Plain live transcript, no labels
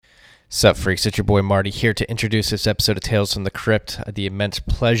Sup, freaks? It's your boy Marty here to introduce this episode of Tales from the Crypt. I had the immense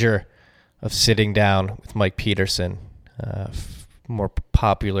pleasure of sitting down with Mike Peterson, more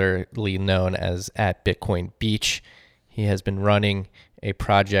popularly known as at Bitcoin Beach. He has been running a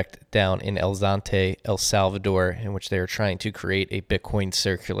project down in El Zante, El Salvador, in which they are trying to create a Bitcoin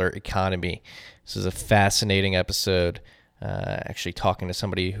circular economy. This is a fascinating episode. Actually talking to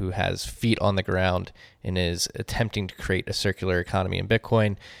somebody who has feet on the ground and is attempting to create a circular economy in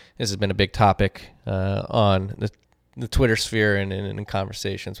Bitcoin. This has been a big topic on the Twitter sphere and in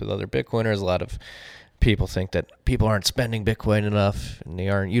conversations with other Bitcoiners. A lot of people think that people aren't spending Bitcoin enough and they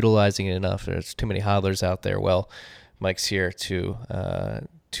aren't utilizing it enough. There's too many hodlers out there. Well, Mike's here to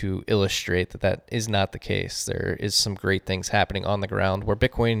illustrate that is not the case. There is some great things happening on the ground where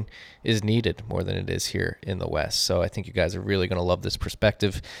Bitcoin is needed more than it is here in the West. So I think you guys are really going to love this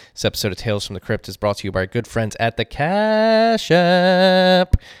perspective. This episode of Tales from the Crypt is brought to you by our good friends at the Cash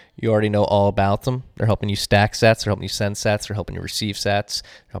App. You already know all about them. They're helping you stack sats. They're helping you send sats. They're helping you receive sats.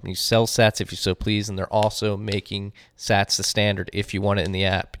 They're helping you sell sats if you so please. And they're also making sats the standard if you want it in the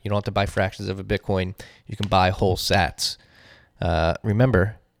app. You don't have to buy fractions of a Bitcoin. You can buy whole sats.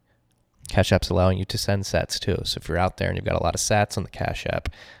 Remember, Cash App's allowing you to send sats too. So if you're out there and you've got a lot of sats on the Cash App,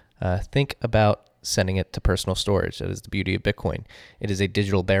 think about sending it to personal storage. That is the beauty of Bitcoin. It is a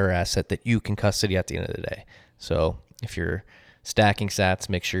digital bearer asset that you can custody at the end of the day. So if you're stacking sats,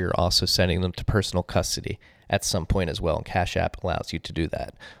 make sure you're also sending them to personal custody at some point as well. And Cash App allows you to do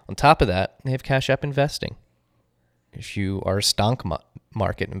that. On top of that, they have Cash App Investing. If you are a stonk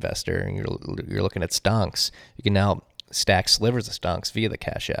market investor and you're looking at stonks, you can now stack slivers of stonks via the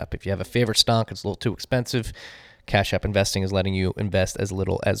Cash App. If you have a favorite stonk, it's a little too expensive. Cash App Investing is letting you invest as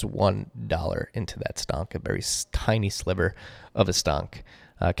little as $1 into that stonk, a very tiny sliver of a stonk.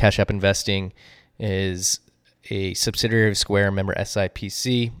 Cash App Investing is a subsidiary of Square, member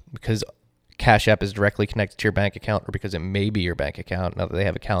SIPC. Because Cash App is directly connected to your bank account, or because it may be your bank account, now that they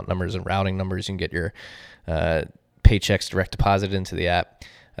have account numbers and routing numbers, you can get your paychecks direct deposited into the app.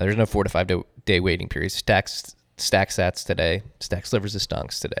 There's no 4 to 5 day waiting period. Stack sats today, stack slivers of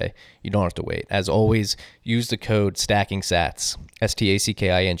stonks today. You don't have to wait. As always, use the code STACKINGSATS,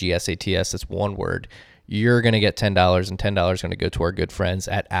 STACKINGSATS. That's one word. You're going to get $10, and $10 is going to go to our good friends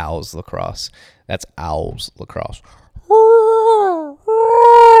at Owls Lacrosse. That's Owls Lacrosse.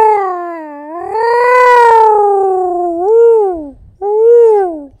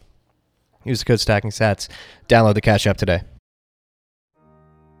 Use the code STACKINGSATS. Download the Cash App today.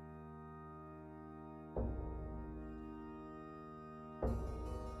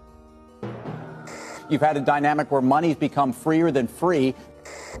 You've had a dynamic where money's become freer than free.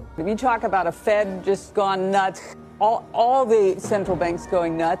 If you talk about a Fed just gone nuts, all the central banks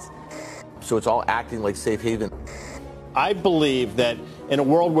going nuts. So it's all acting like safe haven. I believe that in a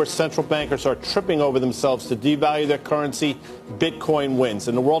world where central bankers are tripping over themselves to devalue their currency, Bitcoin wins.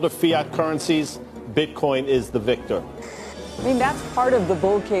 In the world of fiat currencies, Bitcoin is the victor. I mean, that's part of the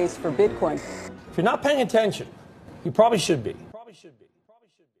bull case for Bitcoin. If you're not paying attention, you probably should be.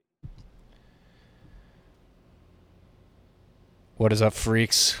 What is up,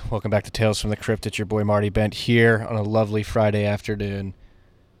 freaks? Welcome back to Tales from the Crypt. It's your boy Marty Bent here on a lovely Friday afternoon.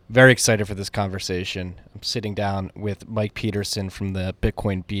 Very excited for this conversation. I'm sitting down with Mike Peterson from the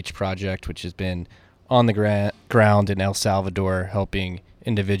Bitcoin Beach project, which has been on the ground in El Salvador, helping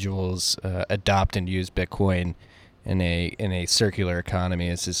individuals adopt and use Bitcoin in a circular economy.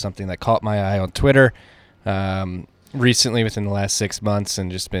 This is something that caught my eye on Twitter recently within the last 6 months,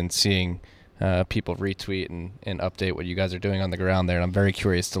 and just been seeing people retweet and update what you guys are doing on the ground there. And I'm very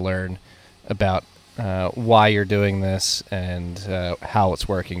curious to learn about why you're doing this and how it's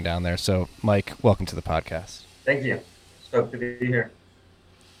working down there. So, Mike, welcome to the podcast. Thank you. Stoked to be here.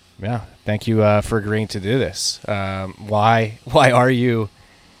 Yeah, thank you for agreeing to do this. Why are you?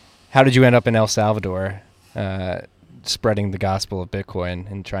 How did you end up in El Salvador, spreading the gospel of Bitcoin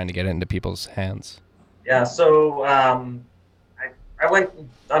and trying to get it into people's hands? Yeah, so I went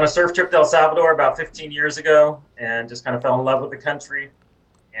on a surf trip to El Salvador about 15 years ago and just kind of fell in love with the country.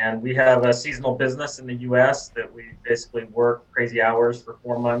 And we have a seasonal business in the U.S. that we basically work crazy hours for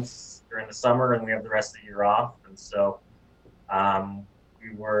 4 months during the summer, and we have the rest of the year off. And so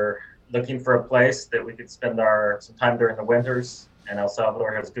we were looking for a place that we could spend some time during the winters. And El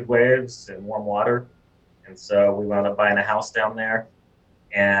Salvador has good waves and warm water. And so we wound up buying a house down there.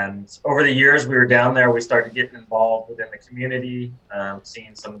 And over the years we were down there, we started getting involved within the community,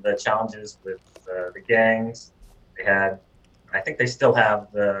 seeing some of the challenges with the gangs. I think they still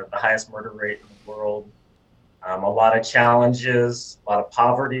have the highest murder rate in the world. A lot of challenges, a lot of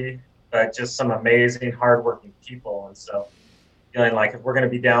poverty, but just some amazing, hardworking people. And so feeling like if we're going to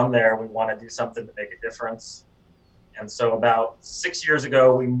be down there, we want to do something to make a difference. And so about 6 years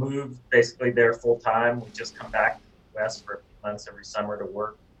ago, we moved basically there full time. We just come back to the US for a few months every summer to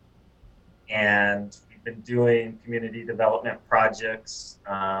work. And we've been doing community development projects,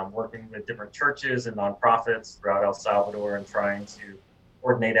 working with different churches and nonprofits throughout El Salvador and trying to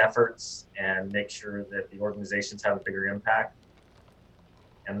coordinate efforts and make sure that the organizations have a bigger impact.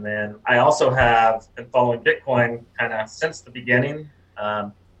 And then I also have been following Bitcoin kind of since the beginning,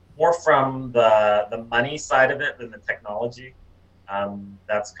 more from the money side of it than the technology.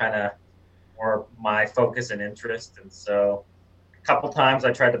 That's kind of more my focus and interest. And so a couple times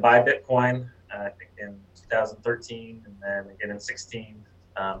I tried to buy Bitcoin, I think in 2013 and then again in 16.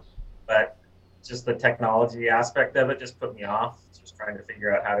 But just the technology aspect of it just put me off, just trying to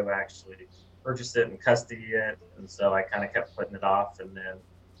figure out how to actually purchase it and custody it. And so I kind of kept putting it off, and then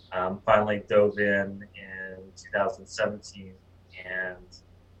finally dove in 2017, and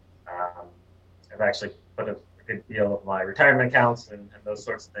I've actually put a good deal of my retirement accounts and those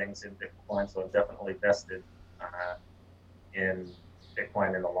sorts of things in Bitcoin. So I'm definitely vested in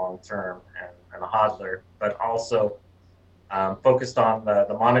Bitcoin in the long term, and a hodler, but also focused on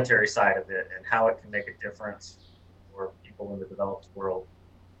the monetary side of it and how it can make a difference for people in the developed world.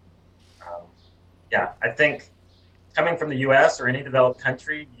 I think coming from the US or any developed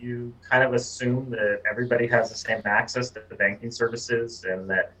country, you kind of assume that everybody has the same access to the banking services and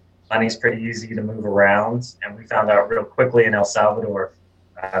that money's pretty easy to move around. And we found out real quickly in El Salvador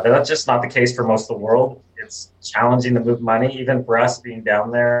that that's just not the case for most of the world. It's challenging to move money, even for us being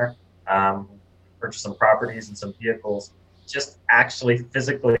down there, purchase some properties and some vehicles. Just actually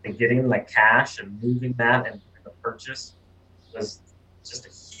physically getting the cash and moving that and the purchase was just a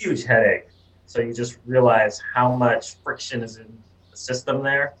huge headache. So you just realize how much friction is in the system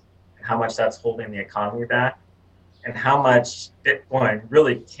there and how much that's holding the economy back, and how much Bitcoin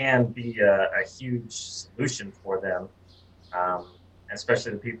really can be a huge solution for them,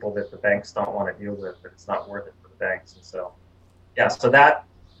 especially the people that the banks don't want to deal with, but it's not worth it for the banks. And so, so that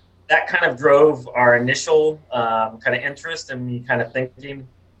kind of drove our initial kind of interest in me kind of thinking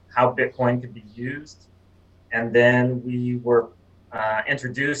how Bitcoin could be used. And then we were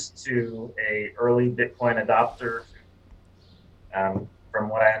introduced to a early Bitcoin adopter who, from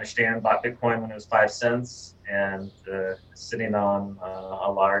what I understand, bought Bitcoin when it was 5 cents and sitting on a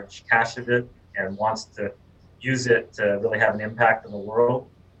large cache of it and wants to use it to really have an impact in the world.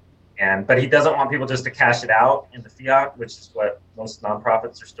 But he doesn't want people just to cash it out in the fiat, which is what most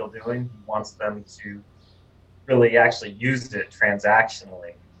nonprofits are still doing. He wants them to really actually use it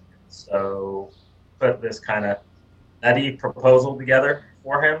transactionally. So put this kind of nutty proposal together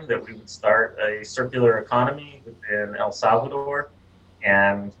for him that we would start a circular economy within El Salvador.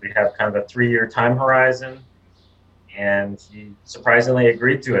 And we have kind of a 3-year time horizon. And he surprisingly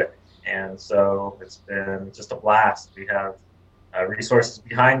agreed to it. And so it's been just a blast. We have resources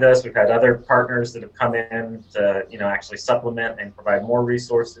behind us. We've had other partners that have come in to, actually supplement and provide more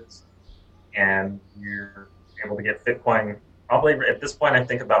resources. And we're able to get Bitcoin probably at this point, I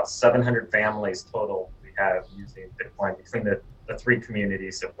think about 700 families total we have using Bitcoin between the 3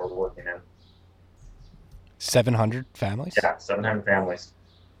 communities that we're working in. 700 families? Yeah, 700 families.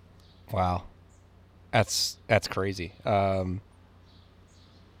 Wow. That's crazy. No,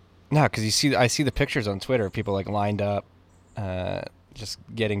 because I see the pictures on Twitter of people like lined up, just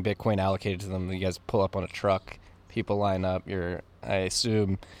getting Bitcoin allocated to them. You guys pull up on a truck, people line up. I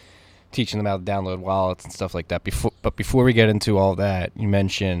assume, teaching them how to download wallets and stuff like that. Before we get into all that, you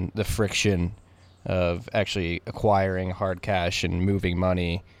mentioned the friction of actually acquiring hard cash and moving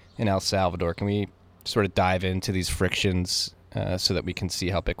money in El Salvador. Can we sort of dive into these frictions so that we can see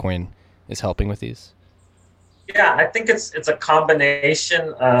how Bitcoin is helping with these? Yeah, I think it's a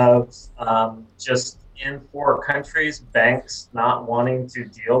combination of just in poor countries, banks not wanting to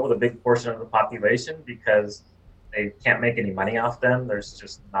deal with a big portion of the population because they can't make any money off them. There's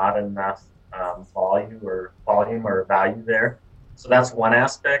just not enough volume or value there. So that's one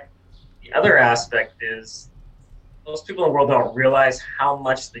aspect. The other aspect is most people in the world don't realize how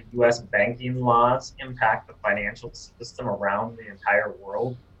much the U.S. banking laws impact the financial system around the entire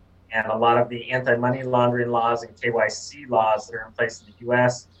world. And a lot of the anti-money laundering laws and KYC laws that are in place in the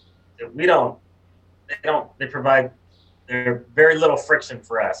U.S. that they provide very little friction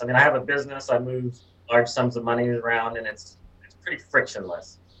for us. I mean, I have a business, I move large sums of money around, and it's pretty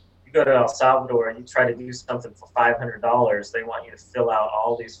frictionless. You go to El Salvador and you try to do something for $500, they want you to fill out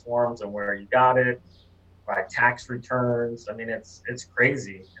all these forms on where you got it, provide tax returns. I mean, it's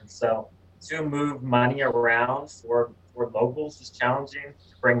crazy. And so to move money around for locals is challenging.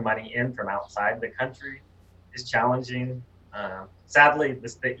 To bring money in from outside the country is challenging. Sadly,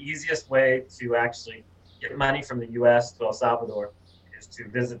 the easiest way to actually get money from the U.S. to El Salvador is to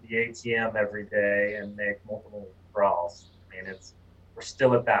visit the ATM every day and make multiple withdrawals. I mean, we're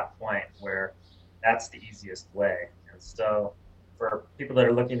still at that point where that's the easiest way. And so for people that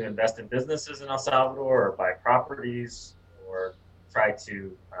are looking to invest in businesses in El Salvador or buy properties or try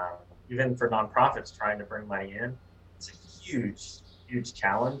to, even for nonprofits trying to bring money in, it's a huge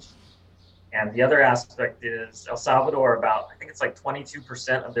challenge. And the other aspect is El Salvador, I think it's like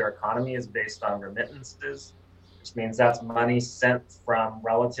 22% of their economy is based on remittances, which means that's money sent from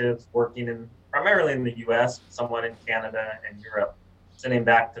relatives working primarily in the US, somewhat in Canada and Europe, sending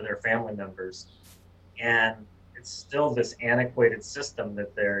back to their family members. And it's still this antiquated system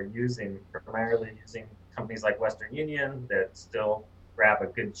that they're using, primarily using companies like Western Union that still grab a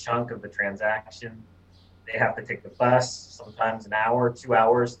good chunk of the transaction. They have to take the bus, sometimes an hour, 2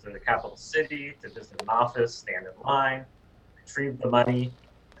 hours to the capital city to visit an office, stand in line, retrieve the money,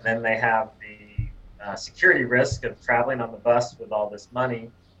 and then they have the security risk of traveling on the bus with all this money,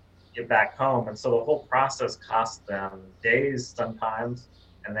 get back home. And so the whole process costs them days sometimes,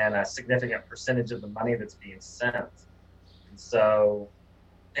 and then a significant percentage of the money that's being sent. And so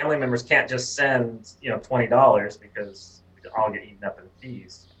family members can't just send, $20 because we all get eaten up in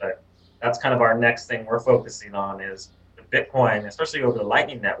fees. But that's kind of our next thing we're focusing on is the Bitcoin, especially over the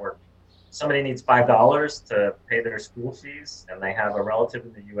Lightning Network. Somebody needs $5 to pay their school fees and they have a relative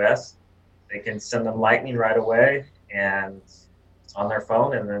in the US, they can send them Lightning right away and it's on their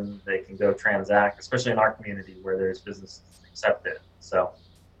phone, and then they can go transact, especially in our community where there's businesses that accept it. So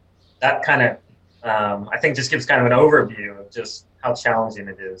that kind of, I think, just gives kind of an overview of just how challenging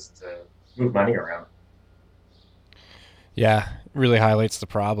it is to move money around. Yeah, really highlights the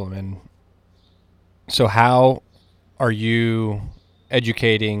problem. And so how are you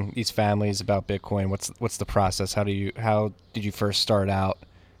educating these families about Bitcoin? What's the process? How did you first start out?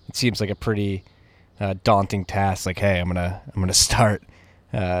 It seems like a pretty daunting task. Like, hey, I'm gonna start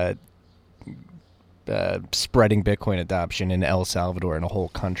spreading Bitcoin adoption in El Salvador and a whole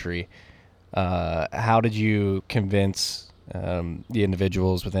country. How did you convince the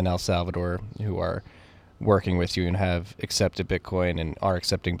individuals within El Salvador who are working with you and have accepted Bitcoin and are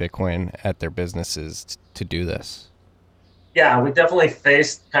accepting Bitcoin at their businesses to do this? Yeah, we definitely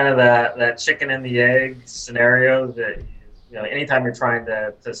faced kind of that chicken and the egg scenario that, anytime you're trying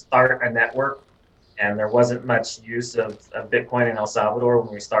to start a network, and there wasn't much use of Bitcoin in El Salvador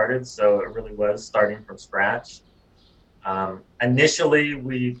when we started, so it really was starting from scratch. Initially,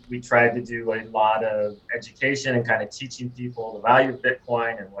 we tried to do a lot of education and kind of teaching people the value of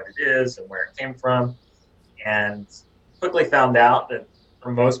Bitcoin and what it is and where it came from, and quickly found out that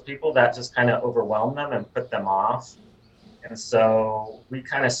for most people that just kind of overwhelmed them and put them off. And so we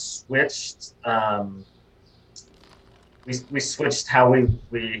kind of switched. We switched how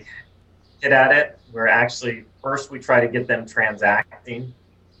we hit at it. We're actually, first we try to get them transacting.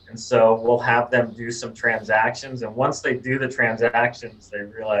 And so we'll have them do some transactions. And once they do the transactions, they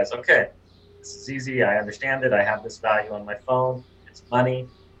realize, okay, this is easy. I understand it. I have this value on my phone. It's money.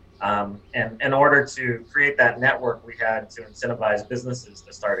 And in order to create that network, we had to incentivize businesses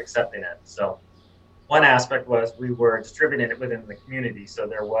to start accepting it. So one aspect was we were distributing it within the community. So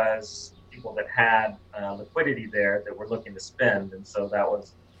there was people that had liquidity there that were looking to spend. And so that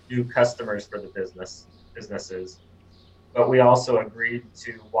was new customers for the businesses. But we also agreed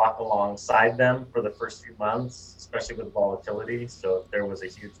to walk alongside them for the first few months, especially with volatility. So if there was a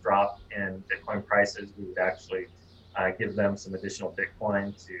huge drop in Bitcoin prices, we would actually give them some additional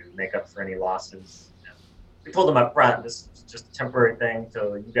Bitcoin to make up for any losses. And we told them up front, this is just a temporary thing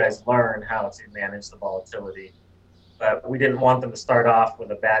till you guys learn how to manage the volatility. But we didn't want them to start off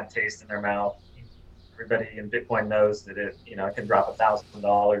with a bad taste in their mouth. Everybody in Bitcoin knows that it can drop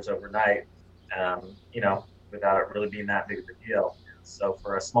 $1,000 overnight, without it really being that big of a deal. So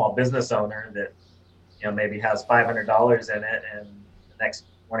for a small business owner that, maybe has $500 in it, and the next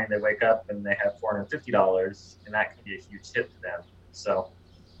morning they wake up and they have $450, and that can be a huge hit to them. So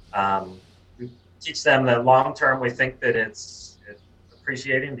we teach them that long term, we think that it's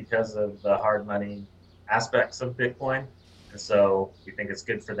appreciating because of the hard money aspects of Bitcoin. And so we think it's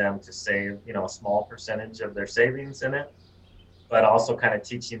good for them to save, a small percentage of their savings in it, but also kind of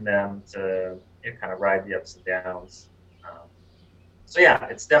teaching them to kind of ride the ups and downs. So yeah,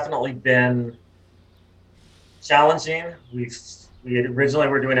 it's definitely been challenging. We originally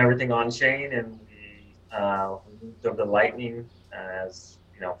were doing everything on chain, and we moved over to Lightning as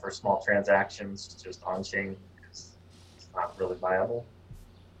for small transactions, just on chain is not really viable.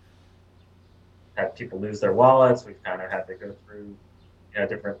 Had people lose their wallets. We've kind of had to go through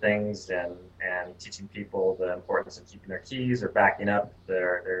different things and teaching people the importance of keeping their keys or backing up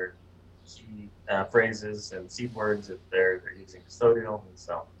their key phrases and seed words if they're using custodial. And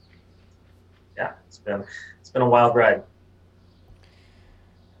so, yeah, it's been a wild ride.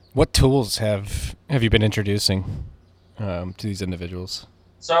 What tools have you been introducing to these individuals?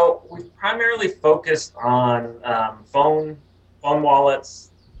 So we've primarily focused on phone wallets,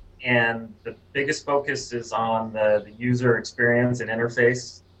 and the biggest focus is on the user experience and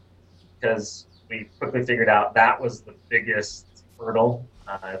interface, because we quickly figured out that was the biggest hurdle.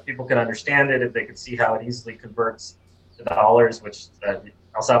 If people could understand it, if they could see how it easily converts to dollars, which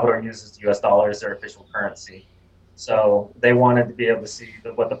El Salvador uses US dollars, their official currency. So they wanted to be able to see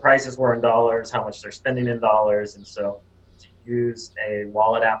what the prices were in dollars, how much they're spending in dollars, and so to use a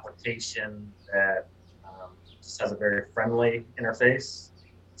wallet application that just has a very friendly interface.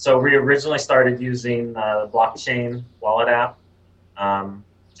 So we originally started using the blockchain wallet app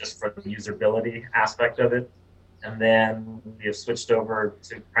just for the usability aspect of it. And then we have switched over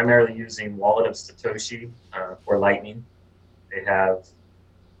to primarily using Wallet of Satoshi for Lightning. You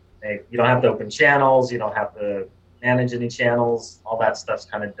don't have to open channels, you don't have to manage any channels. All that stuff's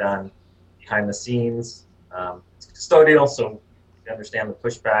kind of done behind the scenes. It's custodial, so you understand the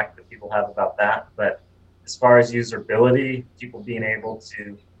pushback that people have about that. But as far as usability, people being able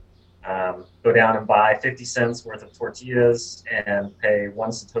to go down and buy 50 cents worth of tortillas and pay 1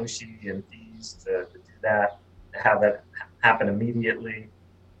 Satoshi in fees to do that, to have that happen immediately,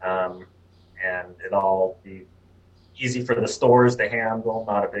 and it all be easy for the stores to handle,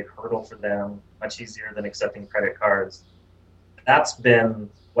 not a big hurdle for them, much easier than accepting credit cards. That's been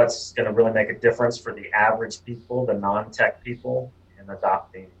what's going to really make a difference for the average people, the non-tech people, in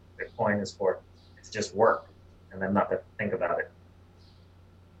adopting Bitcoin, is for it to just work and then not to think about it.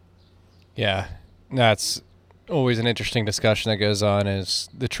 Yeah, that's always an interesting discussion that goes on, is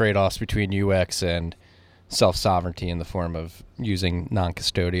the trade-offs between UX and self-sovereignty in the form of using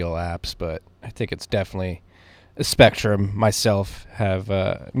non-custodial apps. But I think it's definitely a spectrum. I've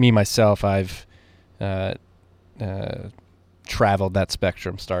traveled that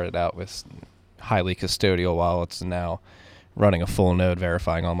spectrum, started out with highly custodial wallets and now running a full node,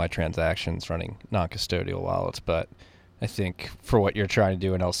 verifying all my transactions, running non-custodial wallets. But I think for what you're trying to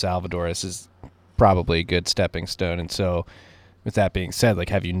do in El Salvador, this is probably a good stepping stone. And so with that being said, like,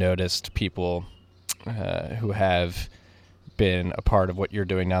 have you noticed people who have been a part of what you're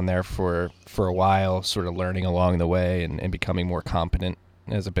doing down there for a while, sort of learning along the way and becoming more competent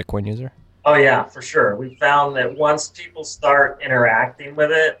as a Bitcoin user? Oh yeah, for sure. We found that once people start interacting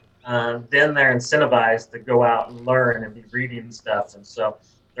with it, then they're incentivized to go out and learn and be reading stuff. And so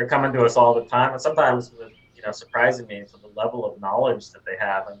they're coming to us all the time, and sometimes with, surprising me for the level of knowledge that they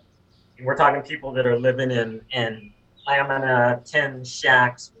have. And we're talking people that are living in lamina tin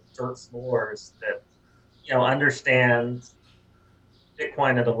shacks with dirt floors that, understand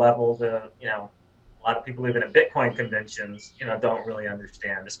Bitcoin at a level that, a lot of people even at Bitcoin conventions, don't really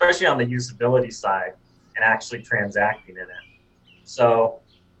understand, especially on the usability side and actually transacting in it. So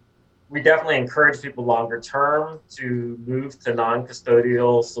we definitely encourage people longer term to move to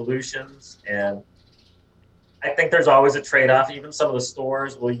non-custodial solutions. And I think there's always a trade-off. Even some of the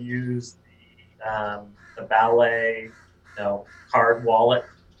stores will use the Ballet, card wallet.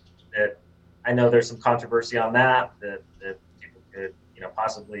 That I know there's some controversy on that people could,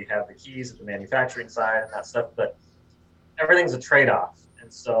 possibly have the keys at the manufacturing side and that stuff. But everything's a trade-off.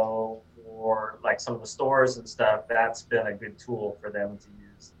 And so for like some of the stores and stuff, that's been a good tool for them to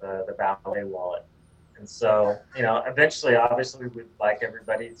use the Ballet wallet. And so, eventually, obviously, we'd like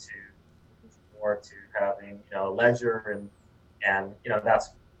everybody to move more to having, a ledger and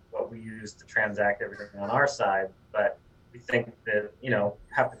that's what we use to transact everything on our side. But we think that,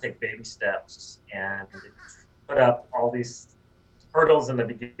 have to take baby steps, and put up all these hurdles in the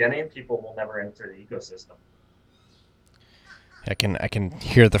beginning, people will never enter the ecosystem. I can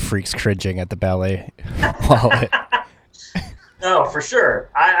hear the freaks cringing at the Ballet wallet. No, for sure.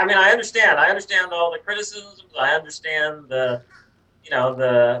 I mean, I understand all the criticisms. I understand but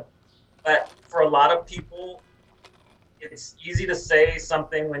for a lot of people, it's easy to say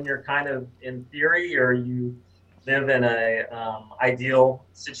something when you're kind of in theory or you live in a ideal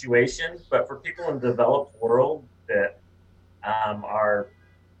situation. But for people in the developed world that are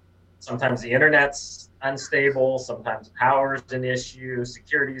sometimes the internet's unstable, sometimes power's an issue,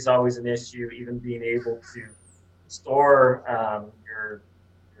 security is always an issue, even being able to store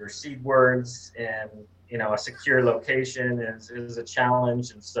your seed words in a secure location is a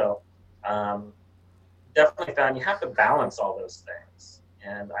challenge. And so definitely found you have to balance all those things.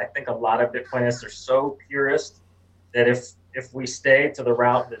 And I think a lot of Bitcoinists are so purist that if if we stay to the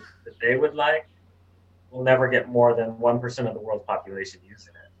route that they would like, we'll never get more than 1% of the world's population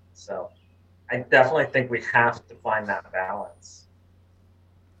using it. So I definitely think we have to find that balance.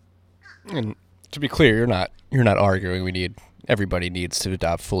 And to be clear, you're not arguing everybody needs to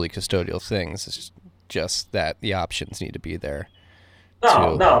adopt fully custodial things. It's just that the options need to be there.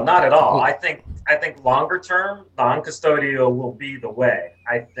 No, not at all. I think longer term, non-custodial will be the way.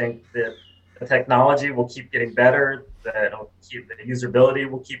 I think that the technology will keep getting better. The usability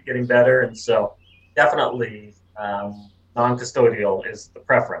will keep getting better, and so definitely non-custodial is the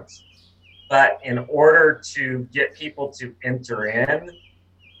preference. But in order to get people to enter in,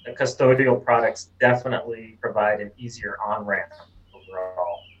 the custodial products definitely provide an easier on-ramp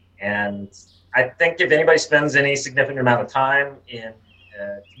overall. And I think if anybody spends any significant amount of time in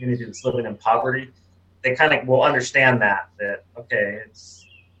a community that's living in poverty, they kind of will understand that okay,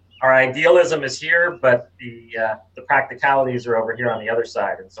 our idealism is here, but the practicalities are over here on the other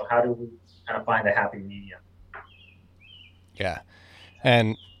side. And so how do we kind of find a happy medium? Yeah.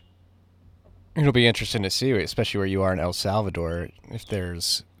 And it'll be interesting to see, especially where you are in El Salvador, if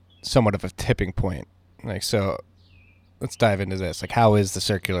there's somewhat of a tipping point. Like, so let's dive into this. Like, how is the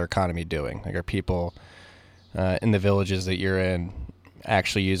circular economy doing? Like, are people in the villages that you're in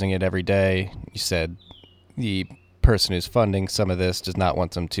actually using it every day? You said the person who's funding some of this does not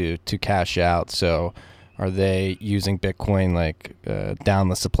want them to cash out. So are they using Bitcoin like down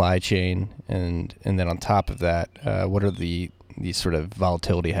the supply chain? And then on top of that, what are the sort of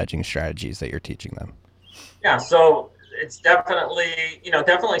volatility hedging strategies that you're teaching them? Yeah, so it's definitely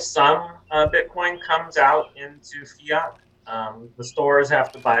some Bitcoin comes out into fiat. The stores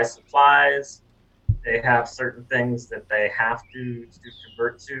have to buy supplies. They have certain things that they have to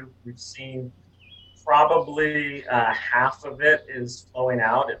convert to. We've seen probably half of it is flowing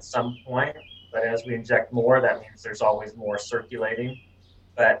out at some point, but as we inject more, that means there's always more circulating.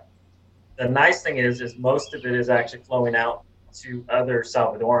 But the nice thing is most of it is actually flowing out to other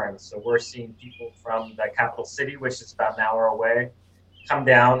Salvadorans. So we're seeing people from the capital city, which is about an hour away, come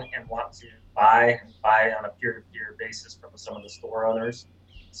down and want to buy on a peer-to-peer basis from some of the store owners.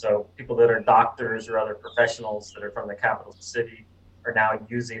 So people that are doctors or other professionals that are from the capital city are now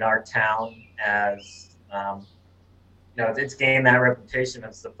using our town as, it's gained that reputation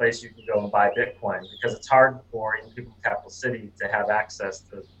as the place you can go and buy Bitcoin, because it's hard for even people in the capital city to have access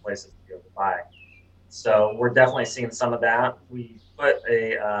to places to be able to buy. So we're definitely seeing some of that. We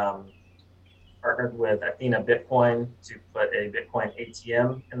partnered with Athena Bitcoin to put a Bitcoin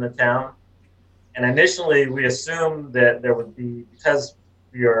ATM in the town. And initially we assumed that there would be, because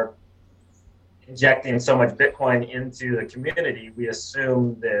we are injecting so much Bitcoin into the community, we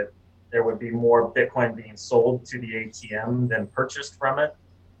assumed that there would be more Bitcoin being sold to the ATM than purchased from it.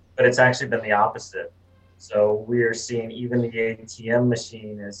 But it's actually been the opposite. So we are seeing even the ATM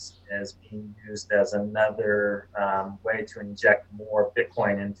machine as being used as another way to inject more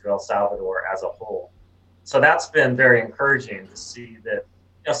Bitcoin into El Salvador as a whole. So that's been very encouraging to see that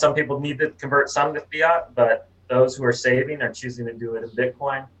some people need to convert some to fiat, but those who are saving are choosing to do it in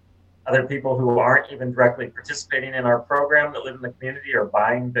Bitcoin. Other people who aren't even directly participating in our program that live in the community are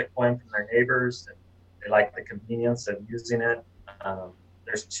buying Bitcoin from their neighbors. And they like the convenience of using it.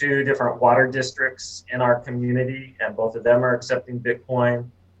 There's 2 different water districts in our community, and both of them are accepting Bitcoin.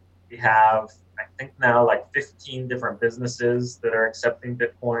 We have, I think now, like 15 different businesses that are accepting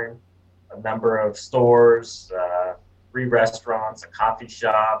Bitcoin, a number of stores, 3 restaurants, a coffee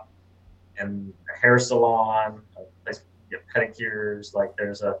shop, and a hair salon, a place to get pedicures. Like,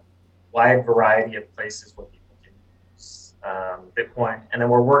 there's a wide variety of places where people can use Bitcoin. And then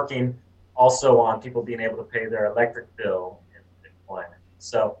we're working also on people being able to pay their electric bill in Bitcoin.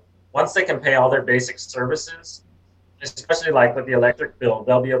 So once they can pay all their basic services, especially like with the electric bill,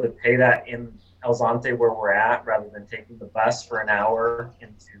 they'll be able to pay that in El Zonte where we're at, rather than taking the bus for an hour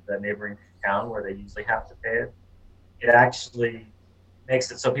into the neighboring town where they usually have to pay it. It actually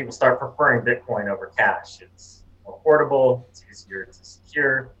makes it so people start preferring Bitcoin over cash. It's more portable, it's easier to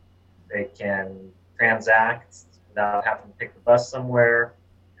secure, they can transact without having to take the bus somewhere.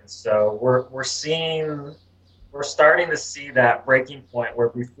 And so we're starting to see that breaking point where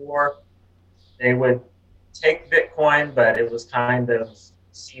before they would take Bitcoin, but it was kind of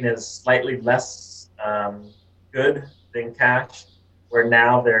seen as slightly less good than cash, where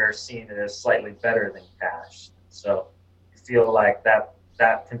now they're seen as slightly better than cash. So I feel like that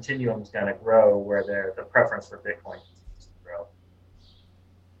continuum is going to grow, where the preference for Bitcoin continues to grow.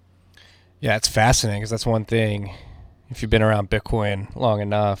 Yeah, it's fascinating, because that's one thing. If you've been around Bitcoin long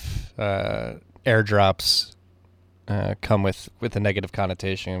enough, airdrops come with a negative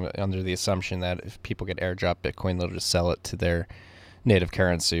connotation under the assumption that if people get airdrop Bitcoin, they'll just sell it to their native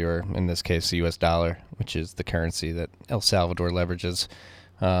currency, or in this case, the U.S. dollar, which is the currency that El Salvador leverages.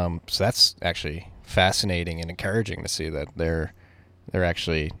 So that's actually fascinating and encouraging to see that they're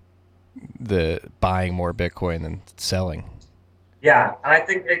actually buying more Bitcoin than selling. Yeah, and I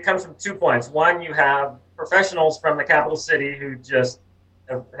think it comes from 2 points. One, you have professionals from the capital city who just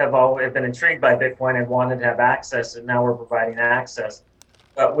have always been intrigued by Bitcoin and wanted to have access, and now we're providing access.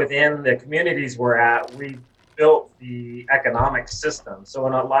 But within the communities we're at, we built the economic system. So a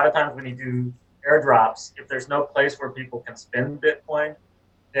lot of times when you do airdrops, if there's no place where people can spend Bitcoin,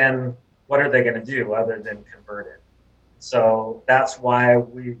 then what are they going to do other than convert it? So that's why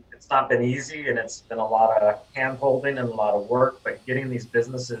it's not been easy, and it's been a lot of hand holding and a lot of work, but getting these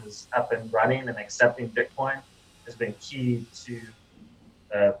businesses up and running and accepting Bitcoin has been key to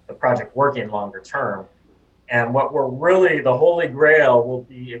the project working longer term. And what the holy grail will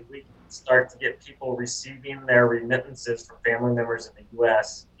be if we can start to get people receiving their remittances from family members in the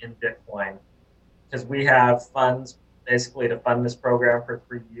US in Bitcoin, because we have funds basically to fund this program for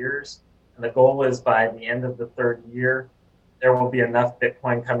 3 years. And the goal is by the end of the 3rd year, there will be enough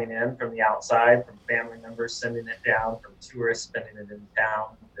Bitcoin coming in from the outside, from family members sending it down, from tourists spending it in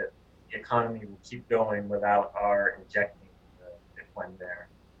town, that the economy will keep going without our injecting the Bitcoin there.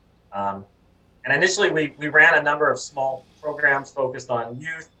 And initially, we ran a number of small programs focused on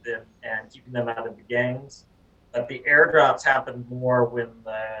youth and keeping them out of the gangs. But the airdrops happened more when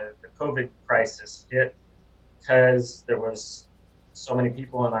the COVID crisis hit, because there was so many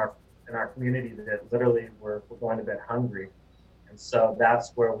people in our community that literally were going to bed hungry. And so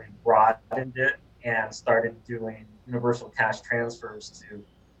that's where we broadened it and started doing universal cash transfers to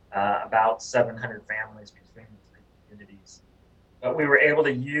about 700 families between the 3 communities. But we were able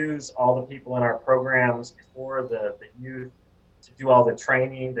to use all the people in our programs before, the youth, to do all the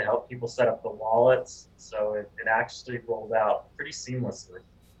training, to help people set up the wallets. So it actually rolled out pretty seamlessly.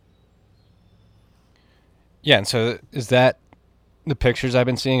 Yeah, and so is that the pictures I've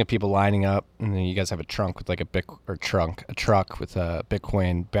been seeing of people lining up, and then you guys have a trunk with like a truck with a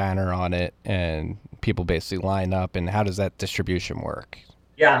Bitcoin banner on it, and people basically line up, and how does that distribution work?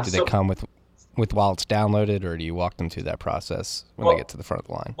 Yeah. Do they come with wallets downloaded, or do you walk them through that process when they get to the front of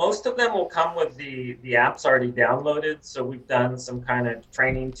the line? Most of them will come with the apps already downloaded. So we've done some kind of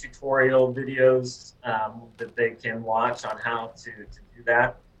training tutorial videos that they can watch on how to do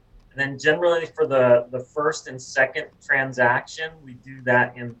that. And then generally for the first and second transaction, we do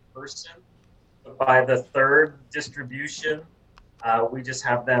that in person. But by the 3rd distribution, we just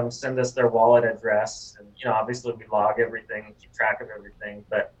have them send us their wallet address. And, obviously we log everything and keep track of everything.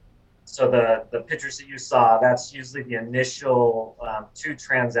 But so the pictures that you saw, that's usually the initial 2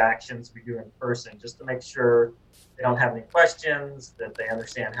 transactions we do in person, just to make sure they don't have any questions, that they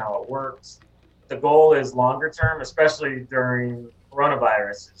understand how it works. The goal is longer term, especially during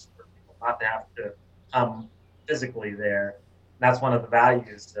coronavirus, is for people not to have to come physically there. And that's one of the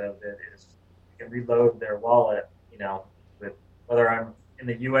values of it, is you can reload their wallet, with whether I'm in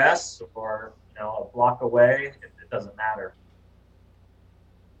the US or a block away, it doesn't matter.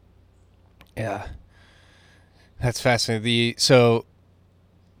 Yeah, that's fascinating. So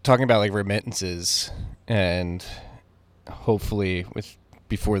talking about like remittances, and hopefully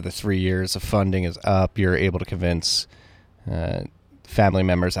before the 3 years of funding is up, you're able to convince family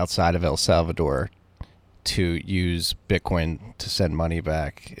members outside of El Salvador to use Bitcoin to send money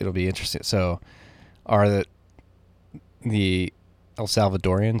back. It'll be interesting. So are the El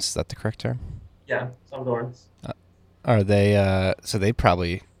Salvadorians, is that the correct term? Yeah, Salvadorans. Are they, so they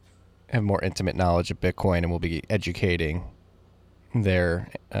probably have more intimate knowledge of Bitcoin and will be educating their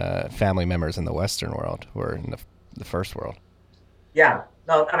family members in the Western world or in the first world. Yeah,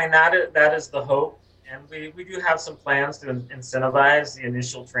 no, I mean, that is the hope. And we do have some plans to incentivize the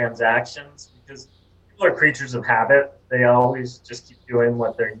initial transactions, because people are creatures of habit. They always just keep doing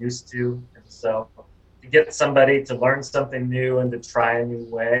what they're used to. And so to get somebody to learn something new and to try a new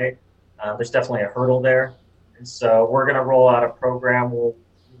way, there's definitely a hurdle there. And so we're going to roll out a program.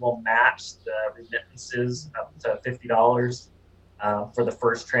 We'll match the remittances up to $50 for the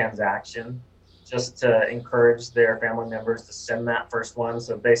first transaction, just to encourage their family members to send that first one.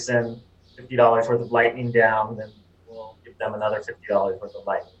 So if they send $50 worth of Lightning down, then we'll give them another $50 worth of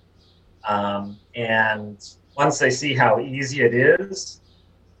Lightning. And once they see how easy it is,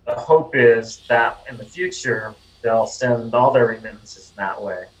 the hope is that in the future, they'll send all their remittances that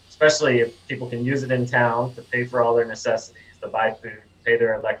way, especially if people can use it in town to pay for all their necessities, to buy food, pay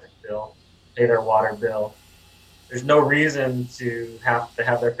their electric bill, pay their water bill. There's no reason to have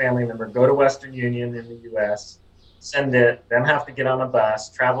their family member go to Western Union in the US, send it, them have to get on a bus,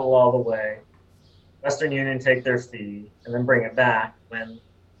 travel all the way, Western Union take their fee, and then bring it back, when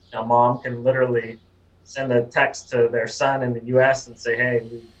a mom can literally send a text to their son in the U.S. and say, hey,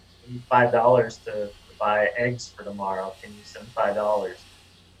 we need $5 to buy eggs for tomorrow. Can you send $5?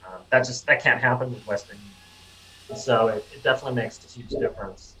 That can't happen with Western Union. So it definitely makes a huge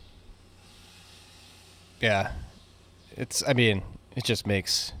difference. Yeah. It just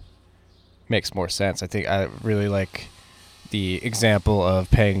makes more sense. I think I really like the example of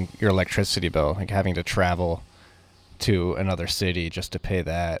paying your electricity bill, like having to travel to another city just to pay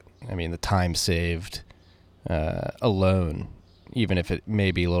that. I mean, the time saved alone, even if it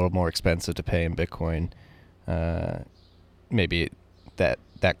may be a little more expensive to pay in Bitcoin, maybe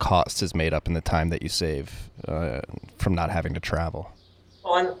that cost is made up in the time that you save from not having to travel.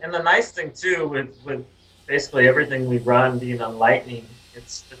 Well, and the nice thing too with basically everything we run being on Lightning,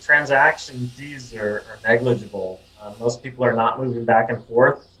 it's the transaction fees are negligible. Most people are not moving back and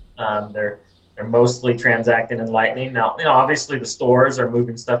forth. They're mostly transacting in Lightning. Now, obviously the stores are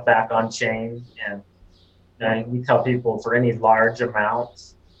moving stuff back on chain, and we tell people for any large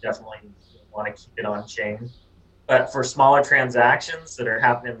amounts, definitely want to keep it on chain. But for smaller transactions that are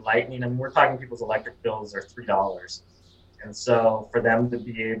happening in Lightning, we're talking people's electric bills are $3. And so for them to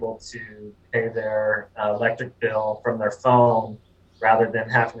be able to pay their electric bill from their phone, rather than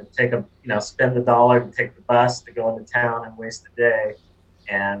having to spend the dollar to take the bus to go into town and waste a day,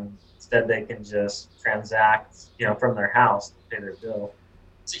 and instead they can just transact, from their house to pay their bill.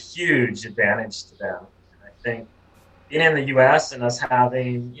 It's a huge advantage to them. And I think being in the U.S. and us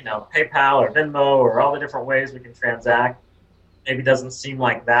having, PayPal or Venmo or all the different ways we can transact, maybe doesn't seem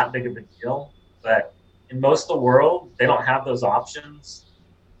like that big of a deal, but in most of the world, they don't have those options.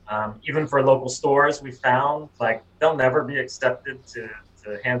 Even for local stores, we found they'll never be accepted to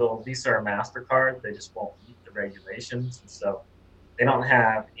handle Visa or MasterCard. They just won't meet the regulations. And so they don't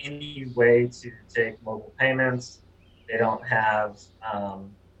have any way to take mobile payments. They don't have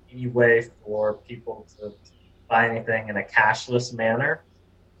any way for people to buy anything in a cashless manner.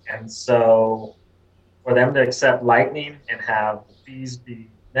 And so for them to accept Lightning and have the fees be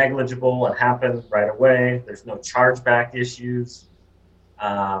negligible and happen right away, there's no chargeback issues.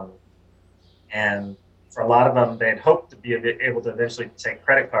 And for a lot of them, they'd hoped to be able to eventually take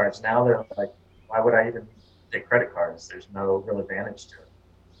credit cards. Now they're like, why would I even take credit cards? There's no real advantage to it.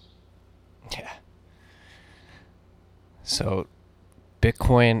 Yeah. So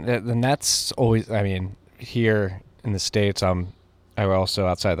Bitcoin, and that's always, here in the States, I also,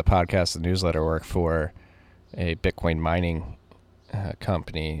 outside the podcast, the newsletter, work for a Bitcoin mining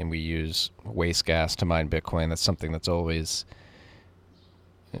company, and we use waste gas to mine Bitcoin. That's something that's always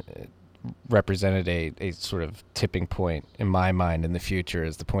represented a sort of tipping point in my mind in the future,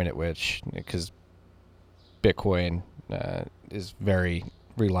 is the point at which, because Bitcoin is very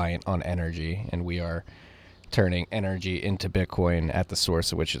reliant on energy, and we are turning energy into Bitcoin at the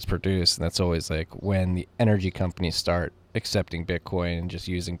source at which it's produced. And that's always when the energy companies start accepting Bitcoin and just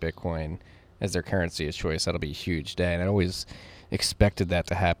using Bitcoin as their currency of choice, that'll be a huge day. And I always expected that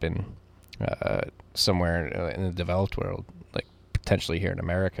to happen somewhere in the developed world, potentially here in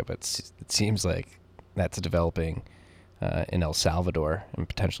America, but it seems like that's developing in El Salvador and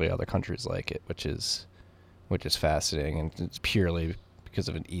potentially other countries like it, which is fascinating, and it's purely because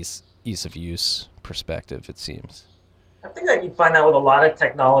of an ease of use perspective, it seems. I think that you find that with a lot of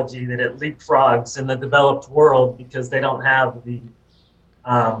technology, that it leapfrogs in the developed world because they don't have the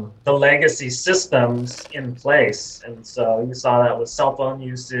legacy systems in place. And so you saw that with cell phone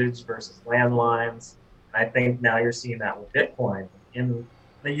usage versus landlines. And I think now you're seeing that with Bitcoin. In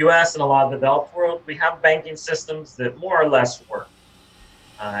the U.S. and a lot of the developed world, we have banking systems that more or less work.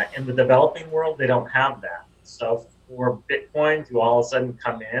 In the developing world, they don't have that. So for Bitcoin to all of a sudden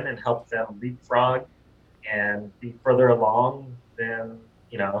come in and help them leapfrog and be further along than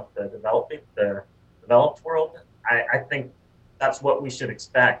the developed world, I think that's what we should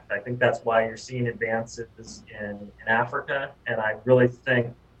expect. I think that's why you're seeing advances in Africa, and I really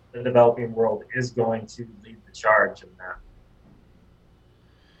think the developing world is going to lead the charge in that.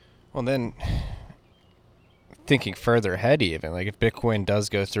 Well, then, thinking further ahead, even if Bitcoin does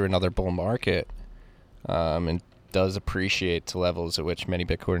go through another bull market, and does appreciate to levels at which many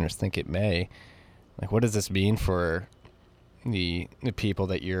Bitcoiners think it may, what does this mean for the people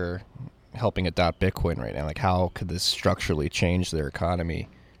that you're helping adopt Bitcoin right now? How could this structurally change their economy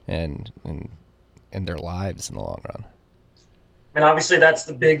and their lives in the long run? And obviously that's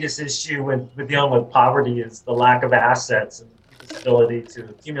the biggest issue with dealing with poverty, is the lack of assets and people's ability to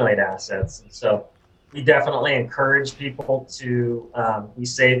accumulate assets. And so we definitely encourage people to be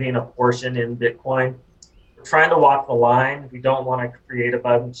saving a portion in Bitcoin. The we're trying to walk the line. We don't want to create a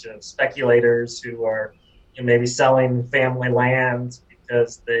bunch of speculators who are maybe selling family land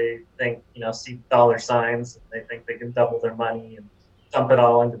because they think, see dollar signs and they think they can double their money and dump it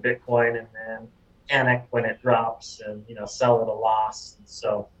all into Bitcoin and then panic when it drops and, sell at a loss. And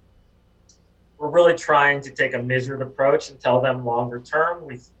so we're really trying to take a measured approach and tell them longer term,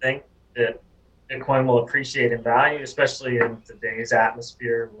 we think that Bitcoin will appreciate in value, especially in today's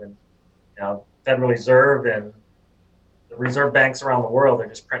atmosphere when, Federal Reserve and the reserve banks around the world are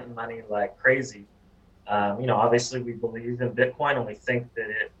just printing money like crazy. Obviously we believe in Bitcoin and we think that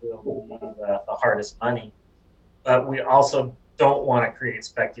it will be the hardest money, but we also don't want to create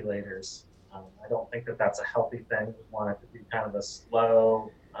speculators. I don't think that that's a healthy thing. We want it to be kind of a slow,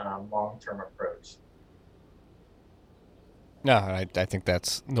 long-term approach. No, I think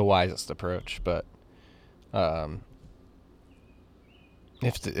that's the wisest approach. But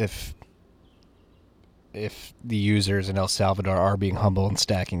if the users in El Salvador are being humble and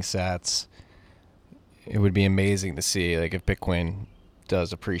stacking sats, it would be amazing to see, like, if Bitcoin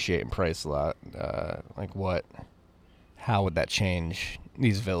does appreciate in price a lot, how would that change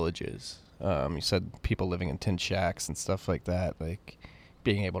these villages? You said people living in tin shacks and stuff like that, like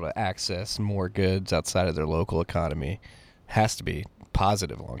being able to access more goods outside of their local economy has to be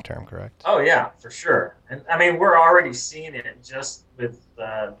positive long term, correct? Oh yeah, for sure. And I mean, we're already seeing it just with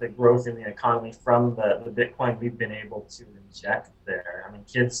the growth in the economy from the Bitcoin we've been able to inject there. I mean,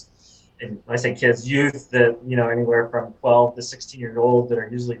 kids, and when I say kids, youth that, anywhere from 12 to 16 years old that are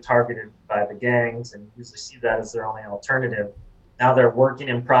usually targeted by the gangs and usually see that as their only alternative. Now they're working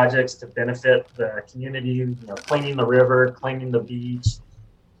in projects to benefit the community, cleaning the river, cleaning the beach,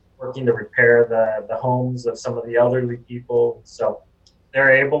 working to repair the homes of some of the elderly people. So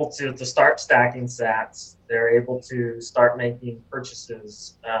they're able to start stacking sats. They're able to start making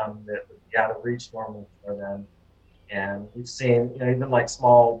purchases that would be out of reach normally for them. And we've seen, even like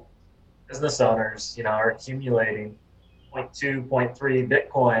small business owners, are accumulating 0.2, 0.3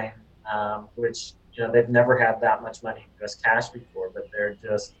 Bitcoin, which, they've never had that much money in US cash before, but they're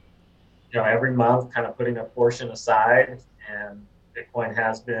just, every month kind of putting a portion aside, and Bitcoin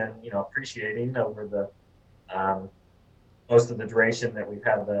has been, appreciating over the most of the duration that we've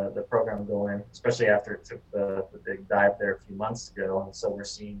had the program going, especially after it took the big dive there a few months ago. And so we're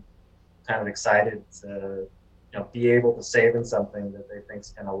seeing kind of excited to be able to save in something that they think is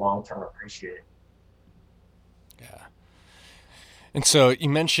going to long-term appreciate. Yeah. And so you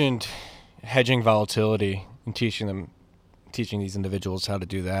mentioned hedging volatility and teaching these individuals how to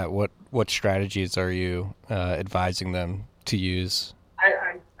do that. What strategies are you advising them to use?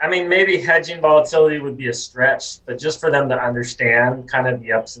 I mean, maybe hedging volatility would be a stretch, but just for them to understand kind of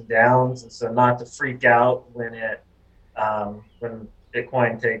the ups and downs, and so not to freak out when when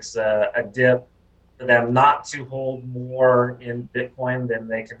Bitcoin takes a dip, for them not to hold more in Bitcoin than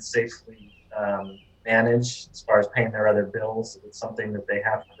they can safely manage as far as paying their other bills. If it's something that they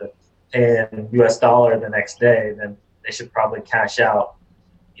have to pay in US dollar the next day, then they should probably cash out,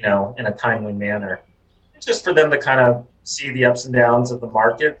 in a timely manner. It's just for them to kind of see the ups and downs of the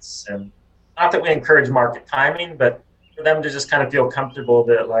markets, and not that we encourage market timing, but for them to just kind of feel comfortable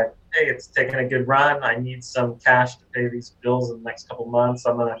that, like, hey, it's taking a good run. I need some cash to pay these bills in the next couple of months.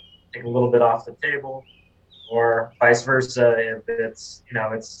 I'm going to take a little bit off the table, or vice versa. If it's,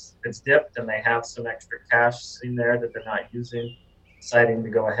 it's dipped and they have some extra cash sitting there that they're not using, deciding to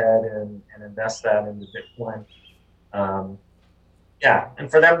go ahead and invest that into Bitcoin. And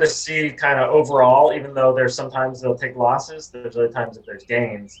for them to see kind of overall, even though there's sometimes they'll take losses, there's other times that there's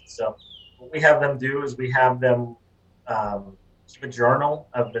gains. So what we have them do is we have them keep a journal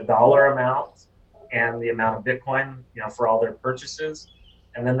of the dollar amount and the amount of Bitcoin, for all their purchases.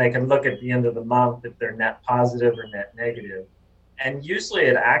 And then they can look at the end of the month if they're net positive or net negative. And usually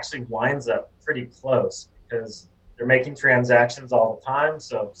it actually winds up pretty close because they're making transactions all the time.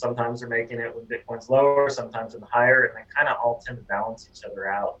 So sometimes they're making it when Bitcoin's lower, sometimes when higher, and they kind of all tend to balance each other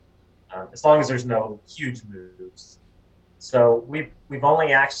out, as long as there's no huge moves. So we've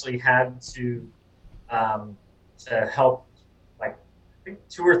only actually had to help, like, I think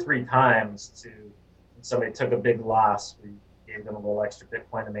 2 or 3 times when somebody took a big loss, we gave them a little extra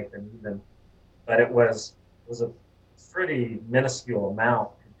Bitcoin to make them even. But it was a pretty minuscule amount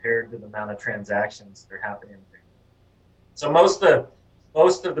compared to the amount of transactions that are happening. So most of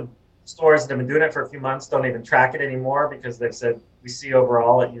the stores that have been doing it for a few months don't even track it anymore because they've said, we see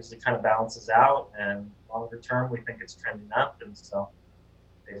overall it usually kind of balances out, and longer term we think it's trending up, and so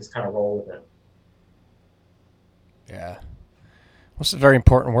they just kind of roll with it. Yeah. Well, this is very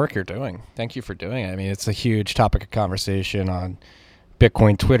important work you're doing. Thank you for doing it. I mean, it's a huge topic of conversation on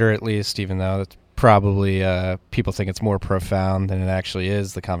Bitcoin Twitter, at least, even though it's probably people think it's more profound than it actually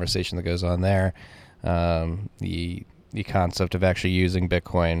is, the conversation that goes on there. The concept of actually using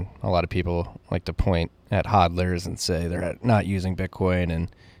Bitcoin, a lot of people like to point at hodlers and say they're not using Bitcoin, and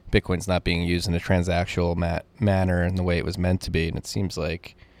Bitcoin's not being used in a transactional manner in the way it was meant to be. And it seems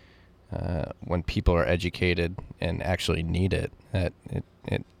like when people are educated and actually need it, that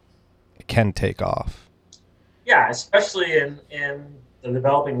it can take off. Yeah, especially in the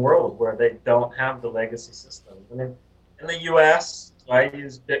developing world where they don't have the legacy system. I mean, in the U.S., do I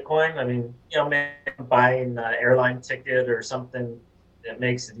use Bitcoin? I mean, maybe buying an airline ticket or something that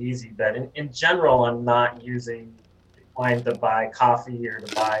makes it easy. But in general, I'm not using Bitcoin to buy coffee or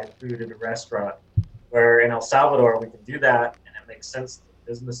to buy food at a restaurant. Where in El Salvador, we can do that, and it makes sense to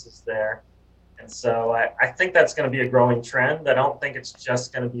the businesses there. And so I think that's going to be a growing trend. I don't think it's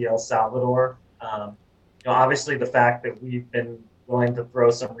just going to be El Salvador. Obviously, the fact that we've been willing to throw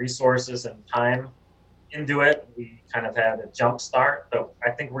some resources and time into it, we kind of had a jump start. But I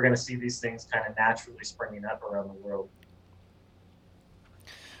think we're going to see these things kind of naturally springing up around the world.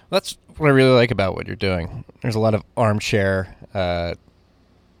 That's what I really like about what you're doing. There's a lot of armchair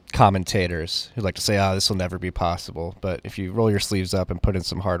commentators who like to say, this will never be possible. But if you roll your sleeves up and put in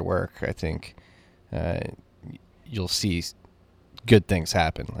some hard work, I think you'll see good things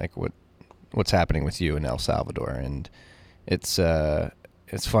happen, like what's happening with you in El Salvador. And it's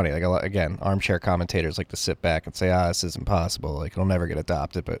funny, like again, armchair commentators like to sit back and say, this isn't possible, like it'll never get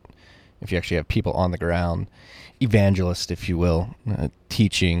adopted. But if you actually have people on the ground, evangelists, if you will,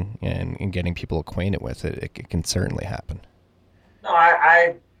 teaching and getting people acquainted with it, it can certainly happen. No,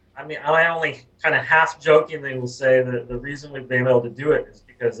 I mean, I only kind of half jokingly will say that the reason we've been able to do it is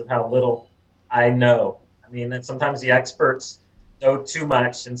because of how little I know. I mean, that sometimes the experts know too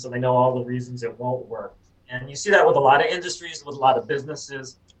much, and so they know all the reasons it won't work. And you see that with a lot of industries, with a lot of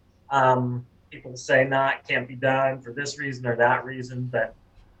businesses. People say, it can't be done for this reason or that reason, but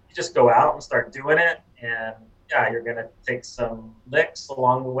you just go out and start doing it, and you're going to take some licks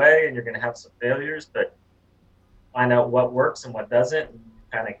along the way, and you're going to have some failures, but find out what works and what doesn't, and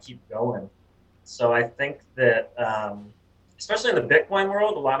kind of keep going. So I think that, especially in the Bitcoin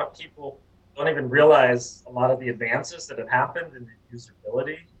world, a lot of people don't even realize a lot of the advances that have happened in the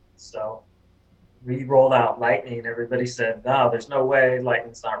usability. So we rolled out Lightning. Everybody said, no, there's no way.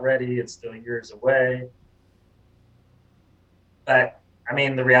 Lightning's not ready. It's still years away. But I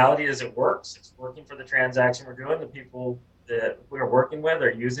mean, the reality is it works. It's working for the transaction we're doing. The people that we're working with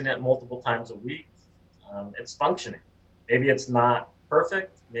are using it multiple times a week. It's functioning. Maybe it's not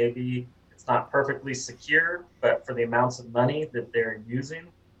perfect. Maybe it's not perfectly secure, but for the amounts of money that they're using,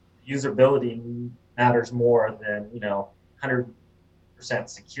 usability matters more than, 100%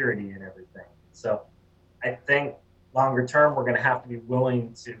 security and everything. So I think longer term, we're going to have to be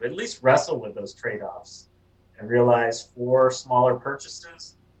willing to at least wrestle with those trade-offs and realize for smaller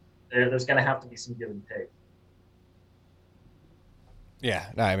purchases, there's going to have to be some give and take. Yeah,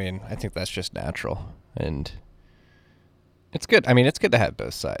 no, I mean, I think that's just natural, and it's good. I mean, it's good to have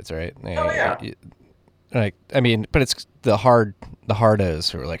both sides, right? Oh, yeah. Like, I mean, but it's the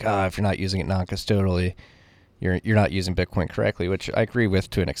hardos who are like, if you're not using it non-custodially, you're not using Bitcoin correctly, which I agree with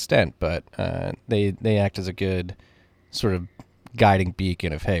to an extent, but they act as a good sort of guiding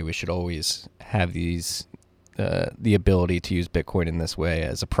beacon of, hey, we should always have these the ability to use Bitcoin in this way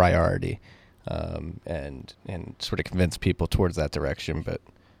as a priority, and sort of convince people towards that direction. But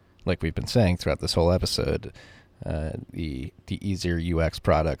like we've been saying throughout this whole episode, the easier UX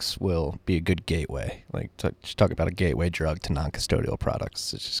products will be a good gateway. Like just talk about a gateway drug to non-custodial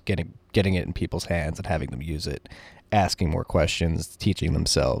products. It's just getting it in people's hands and having them use it, asking more questions, teaching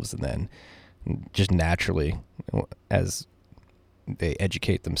themselves, and then just naturally, as they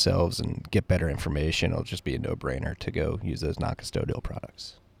educate themselves and get better information, it'll just be a no-brainer to go use those non-custodial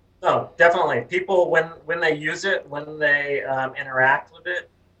products. No, definitely. People, when they use it, when they interact with it,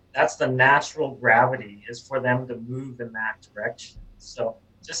 that's the natural gravity, is for them to move in that direction. So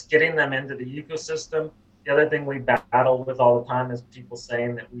just getting them into the ecosystem. The other thing we battle with all the time is people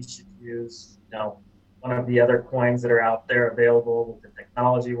saying that we should use, one of the other coins that are out there available. The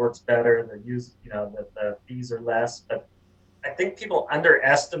technology works better. The fees are less. But I think people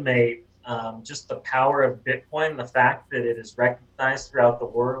underestimate just the power of Bitcoin, the fact that it is recognized throughout the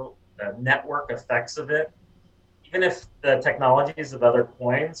world, the network effects of it. Even if the technologies of other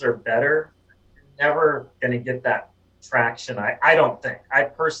coins are better, you're never going to get that traction. I don't think. I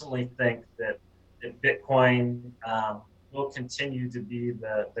personally think that Bitcoin will continue to be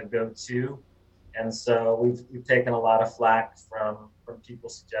the go-to. And so we've taken a lot of flack from people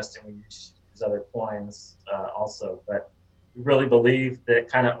suggesting we use other coins also. But we really believe that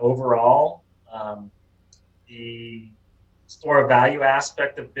kind of overall, the store of value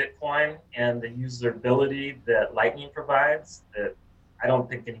aspect of Bitcoin and the usability that Lightning provides, that I don't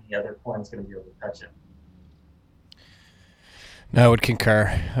think any other coin is going to be able to touch it. No, I would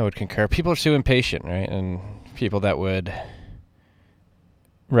concur. People are too impatient, right? And people that would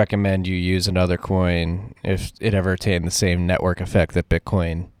recommend you use another coin if it ever attained the same network effect that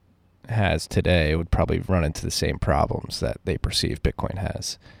Bitcoin has today would probably run into the same problems that they perceive Bitcoin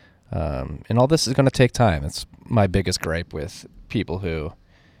has. And all this is going to take time. It's my biggest gripe with people who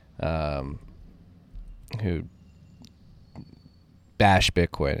bash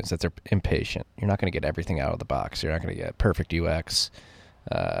Bitcoin is that they're impatient. You're not going to get everything out of the box. You're not going to get perfect UX,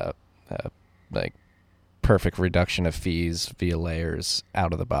 like perfect reduction of fees via layers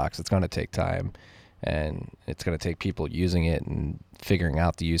out of the box. It's going to take time, and it's going to take people using it and figuring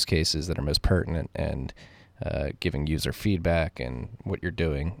out the use cases that are most pertinent and giving user feedback and what you're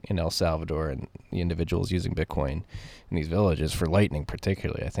doing in El Salvador and the individuals using Bitcoin in these villages for Lightning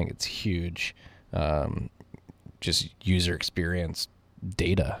particularly. I think it's huge. Just user experience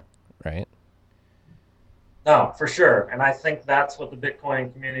data, right? No, for sure. And I think that's what the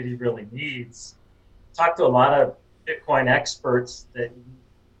Bitcoin community really needs. Talk to a lot of Bitcoin experts that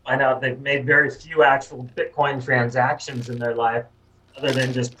find out they've made very few actual Bitcoin transactions in their life other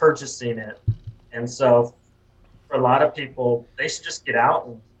than just purchasing it. And so for a lot of people, they should just get out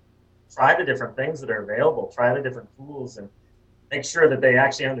and try the different things that are available, try the different tools, and make sure that they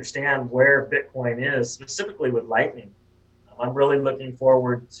actually understand where Bitcoin is, specifically with Lightning. I'm really looking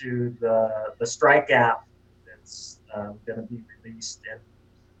forward to the Strike app that's going to be released, and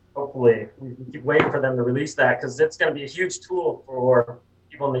hopefully we keep waiting for them to release that because it's going to be a huge tool for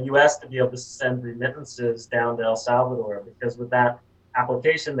people in the U.S. to be able to send remittances down to El Salvador, because with that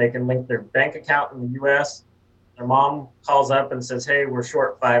application, they can link their bank account in the U.S. Their mom calls up and says, hey, we're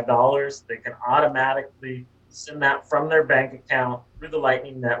short $5. They can automatically send that from their bank account through the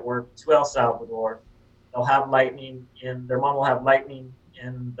Lightning network to El Salvador. They'll have Lightning their mom will have Lightning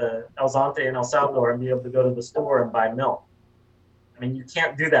in the El Zonte in El Salvador and be able to go to the store and buy milk. I mean, you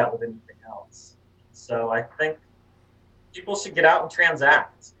can't do that with anything else. So I think people should get out and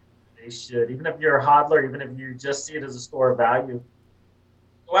transact. They should, even if you're a hodler, even if you just see it as a store of value,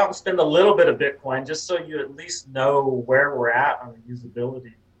 go out and spend a little bit of Bitcoin just so you at least know where we're at on the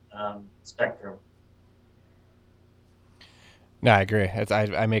usability spectrum. No, I agree.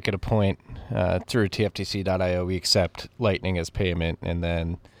 I make it a point through TFTC.io, we accept Lightning as payment, and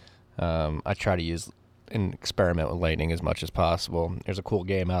then I try to use and experiment with Lightning as much as possible. There's a cool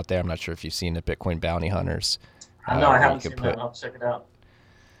game out there. I'm not sure if you've seen it, Bitcoin Bounty Hunters. No, I haven't seen that. I'll check it out.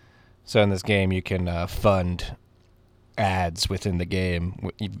 So in this game, you can fund ads within the game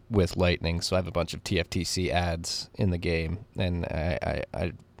with Lightning. So I have a bunch of TFTC ads in the game, and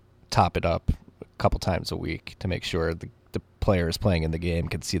I top it up a couple times a week to make sure the players playing in the game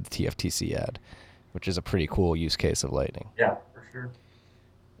can see the TFTC ad, which is a pretty cool use case of Lightning. Yeah, for sure.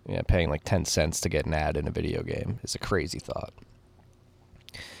 Yeah, paying like 10 cents to get an ad in a video game is a crazy thought.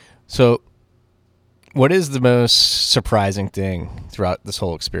 So what is the most surprising thing throughout this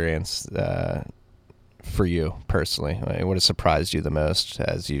whole experience for you personally? What has surprised you the most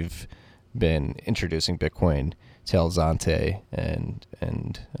as you've been introducing Bitcoin to El Zonte and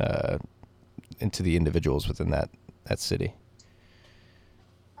into the individuals within that city?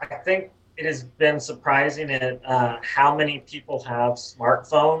 I think it has been surprising at how many people have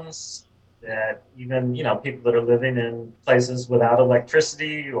smartphones, that even, people that are living in places without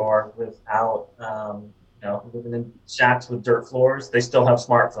electricity or without, living in shacks with dirt floors, they still have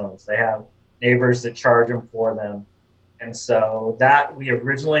smartphones. They have neighbors that charge them for them. And so that we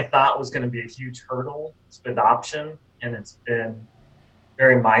originally thought was going to be a huge hurdle to adoption, and it's been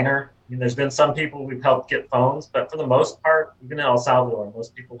very minor. I mean, there's been some people we've helped get phones, but for the most part, even in El Salvador,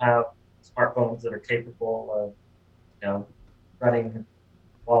 most people have smartphones that are capable of, running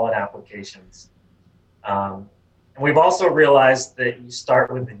wallet applications. And we've also realized that you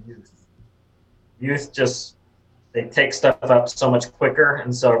start with the youth. Youth they take stuff up so much quicker.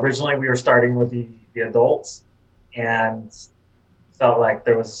 And so originally we were starting with the adults, and felt like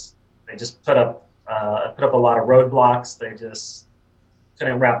they just put up a lot of roadblocks. They just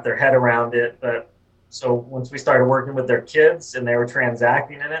couldn't wrap their head around it. But so once we started working with their kids and they were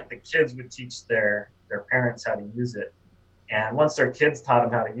transacting in it, the kids would teach their parents how to use it. And once their kids taught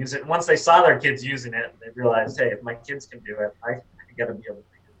them how to use it, and once they saw their kids using it, they realized, hey, if my kids can do it, I got to be able to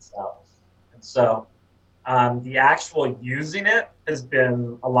figure this out. And so the actual using it has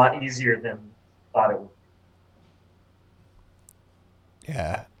been a lot easier than I thought it would be.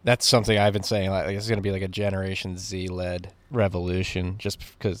 Yeah, that's something I've been saying. Like, it's going to be like a Generation Z-led revolution, just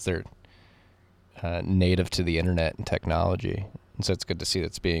because they're native to the internet and technology. And so it's good to see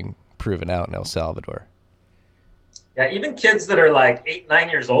that's being proven out in El Salvador. Yeah, even kids that are like 8, 9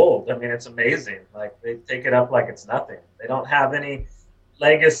 years old, I mean, it's amazing. Like, they take it up like it's nothing. They don't have any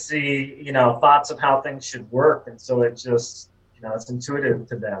legacy, thoughts of how things should work. And so it just, it's intuitive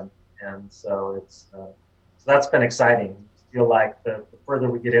to them. And so so that's been exciting. I feel like the further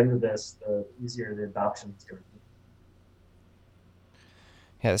we get into this, the easier the adoption is going to be.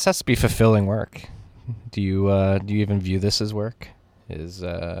 Yeah, this has to be fulfilling work. Do you even view this as work?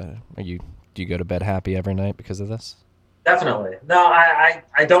 Do you go to bed happy every night because of this? Definitely. No,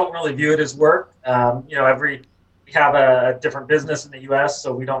 I don't really view it as work. We have a different business in the U.S.,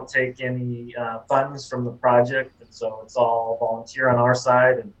 so we don't take any funds from the project, and so it's all volunteer on our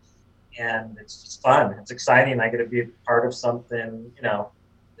side, and it's just fun. It's exciting. I get to be a part of something,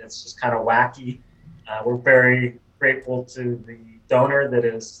 that's just kind of wacky. We're very grateful to the donor that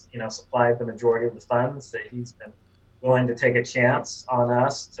has, supplied the majority of the funds, that he's been willing to take a chance on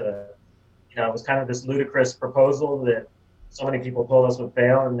us to, it was kind of this ludicrous proposal that so many people told us would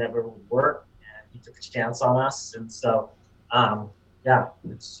fail and never would work. And he took a chance on us. And so,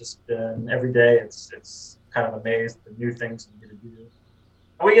 it's just been every day. It's kind of amazed the new things we get to do.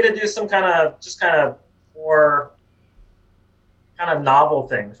 And we get to do some kind of more kind of novel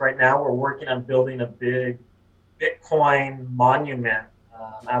things. Right now, we're working on building a big Bitcoin monument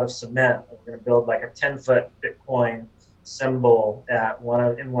out of cement. We're going to build like a 10-foot Bitcoin symbol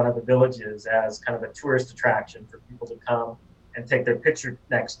in one of the villages as kind of a tourist attraction for people to come and take their picture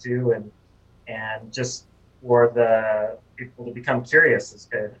next to, and just for the people to become curious as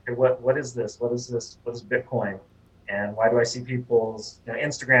to, okay, what is this? What is this? What is Bitcoin? And why do I see people's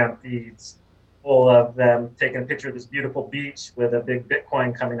Instagram feeds full of them taking a picture of this beautiful beach with a big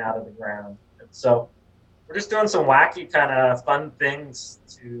Bitcoin coming out of the ground? And so we're just doing some wacky kind of fun things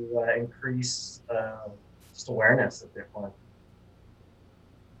to increase just awareness of Bitcoin.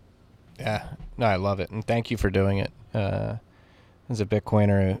 Yeah, no, I love it, and thank you for doing it. As a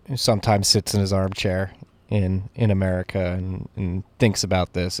Bitcoiner who sometimes sits in his armchair in America and thinks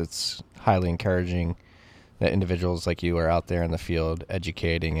about this, it's highly encouraging that individuals like you are out there in the field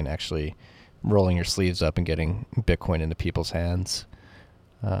educating and actually rolling your sleeves up and getting Bitcoin into people's hands.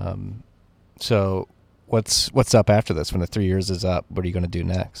 So what's up after this? When the 3 years is up, what are you going to do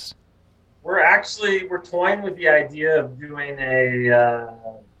next? We're toying with the idea of doing a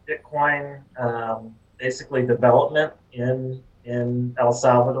Bitcoin basically development in El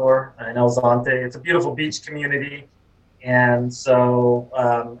Salvador, in El Zonte. It's a beautiful beach community, and so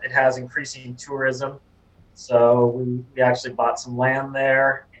it has increasing tourism. So we actually bought some land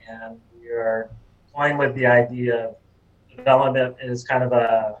there, and we are toying with the idea of development is kind of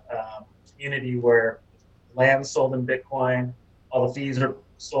a community where land sold in Bitcoin, all the fees are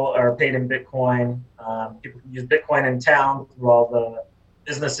paid in Bitcoin. People can use Bitcoin in town through all the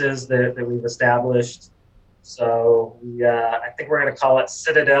businesses that we've established. So I think we're going to call it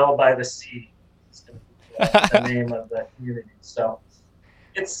Citadel by the Sea. It's going to be the name of the community. So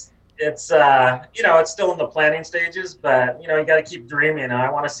it's still in the planning stages, but you got to keep dreaming. I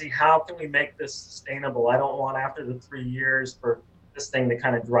want to see how can we make this sustainable. I don't want after the 3 years for this thing to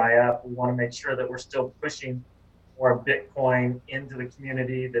kind of dry up. We want to make sure that we're still pushing more Bitcoin into the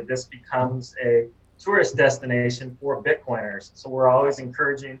community, that this becomes a tourist destination for Bitcoiners. So we're always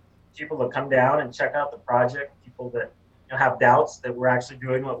encouraging people to come down and check out the project. People that have doubts that we're actually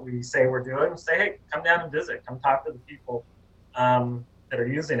doing what we say we're doing, say, hey, come down and visit. Come talk to the people that are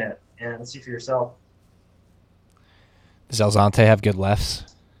using it and see for yourself. Does El Zonte have good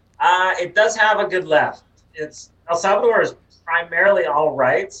lefts? It does have a good left. El Salvador is primarily all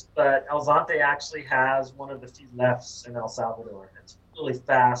rights, but El Zonte actually has one of the few lefts in El Salvador. It's really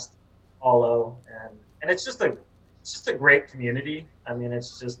fast, hollow, and it's just a great community. I mean,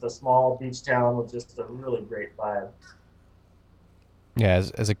 it's just a small beach town with just a really great vibe. Yeah,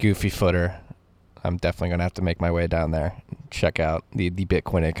 as a goofy footer, I'm definitely going to have to make my way down there, check out the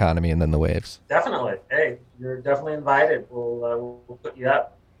Bitcoin economy and then the waves. Definitely. Hey, you're definitely invited. We'll put you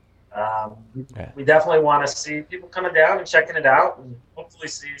up. We definitely want to see people coming down and checking it out, and hopefully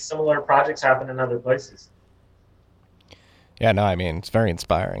see similar projects happen in other places. Yeah, no, I mean, it's very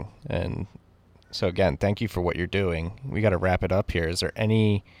inspiring. And so again, thank you for what you're doing. We got to wrap it up here. Is there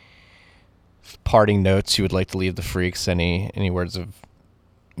any parting notes you would like to leave the freaks? Any words of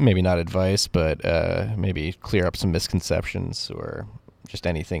maybe not advice, but maybe clear up some misconceptions, or just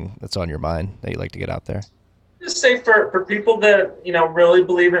anything that's on your mind that you'd like to get out there? Just say for people that really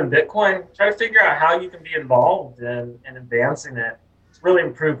believe in Bitcoin, try to figure out how you can be involved in advancing it to really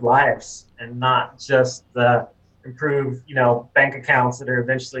improve lives, and not just the improve, bank accounts that are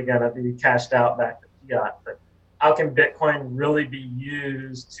eventually going to be cashed out back to fiat. But how can Bitcoin really be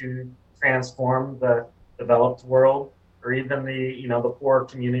used to transform the developed world, or even the poor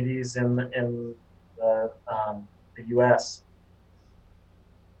communities in the U.S.?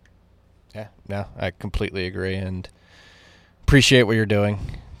 Yeah, no, I completely agree and appreciate what you're doing.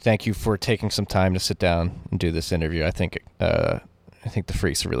 Thank you for taking some time to sit down and do this interview. I think the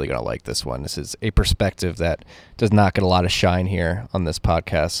freaks are really going to like this one. This is a perspective that does not get a lot of shine here on this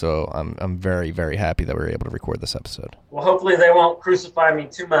podcast, so I'm very, very happy that we were able to record this episode. Well, hopefully they won't crucify me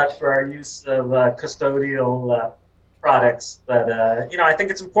too much for our use of custodial products. But, I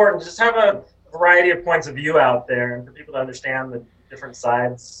think it's important to just have a variety of points of view out there and for people to understand the different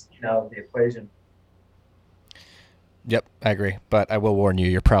sides, of the equation. Yep, I agree. But I will warn you,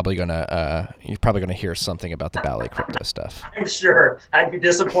 you're probably gonna hear something about the Ballet crypto stuff. I'm sure. I'd be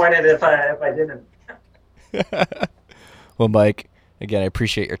disappointed if I didn't. Well, Mike, again, I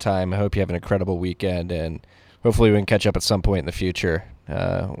appreciate your time. I hope you have an incredible weekend, and hopefully we can catch up at some point in the future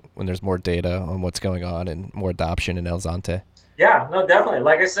when there's more data on what's going on and more adoption in El Zonte. Yeah, no, definitely.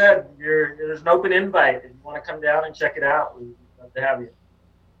 Like I said, there's an open invite. If you want to come down and check it out, we'd love to have you.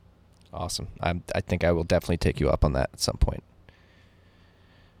 Awesome. I think I will definitely take you up on that at some point.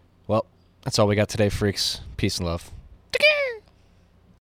 Well, that's all we got today, freaks. Peace and love.